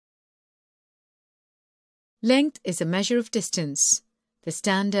Length is a measure of distance. The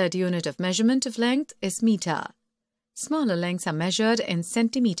standard unit of measurement of length is meter. Smaller lengths are measured in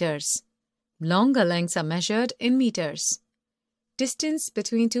centimeters. Longer lengths are measured in meters. Distance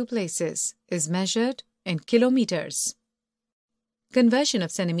between two places is measured in kilometers. Conversion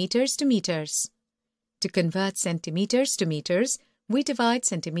of centimeters to meters. To convert centimeters to meters, we divide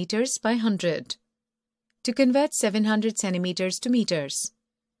centimeters by 100. To convert 700 centimeters to meters,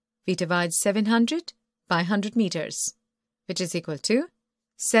 we divide 700 by 100 meters, which is equal to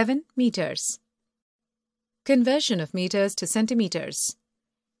 7 meters. Conversion of meters to centimeters.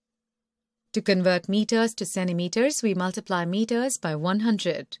 To convert meters to centimeters, we multiply meters by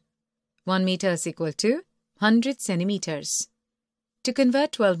 100. 1 meter is equal to 100 centimeters. To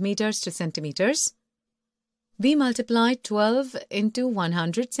convert 12 meters to centimeters, we multiply 12 into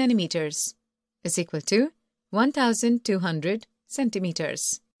 100 centimeters is equal to 1200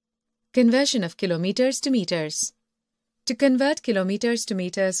 centimeters. Conversion of kilometers to meters. To convert kilometers to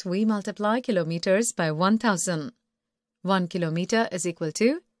meters, we multiply kilometers by 1000. 1 kilometer is equal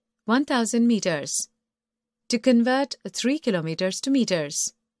to 1000 meters. To convert 3 kilometers to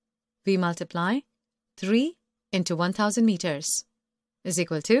meters, we multiply 3 into 1000 meters is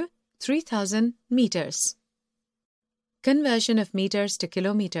equal to 3000 meters. Conversion of meters to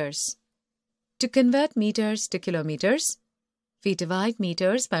kilometers. To convert meters to kilometers, we divide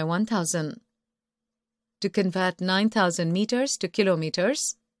meters by 1000. To convert 9000 meters to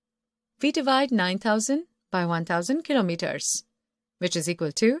kilometers, we divide 9000 by 1000 kilometers, which is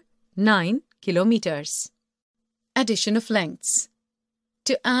equal to 9 kilometers. Addition of lengths.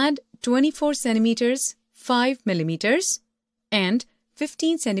 To add 24 centimeters, 5 millimeters, and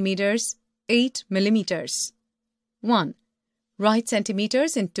 15 centimeters, 8 millimeters. 1. Write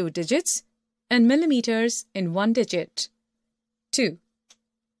centimeters in 2 digits and millimeters in 1 digit. 2.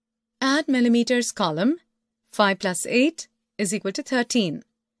 Add millimeters column. 5 plus 8 is equal to 13.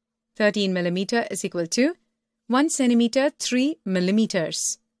 13 millimeter is equal to 1 centimeter 3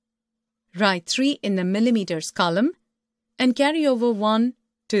 millimeters. Write 3 in the millimeters column and carry over 1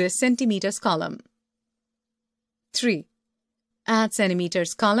 to the centimeters column. 3. Add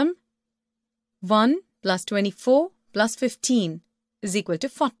centimeters column. 1 plus 24 plus 15 is equal to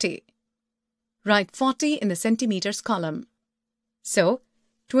 40. Write 40 in the centimeters column. So,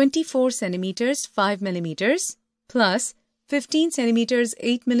 24 centimeters 5 millimeters plus 15 centimeters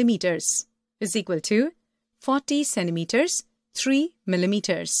 8 millimeters is equal to 40 centimeters 3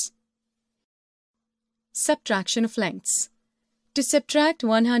 millimeters. Subtraction of lengths. To subtract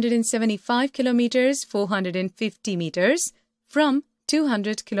 175 kilometers 450 meters from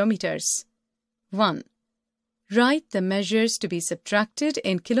 200 kilometers. 1. Write the measures to be subtracted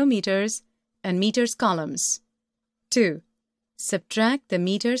in kilometers and meters columns. 2. Subtract the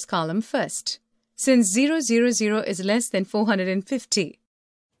meters column first, since 000 is less than 450.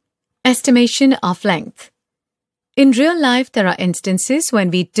 Estimation of length. In real life, there are instances when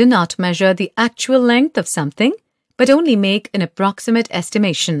we do not measure the actual length of something, but only make an approximate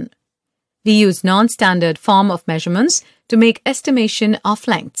estimation. We use non-standard form of measurements to make estimation of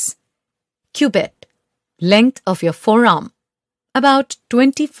lengths. Cubit, length of your forearm, about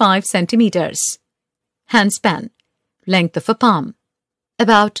 25 centimeters. Handspan, length of a palm,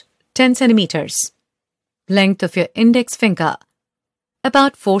 about 10 centimeters. Length of your index finger,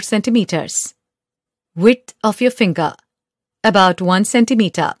 about 4 centimeters. Width of your finger, about 1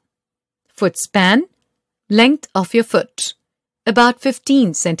 centimeter. Foot span, length of your foot, about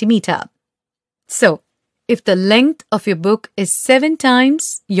 15 centimeter. So, if the length of your book is 7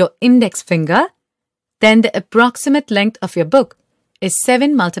 times your index finger, then the approximate length of your book is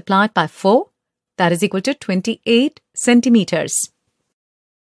 7 multiplied by 4, that is equal to 28 centimeters.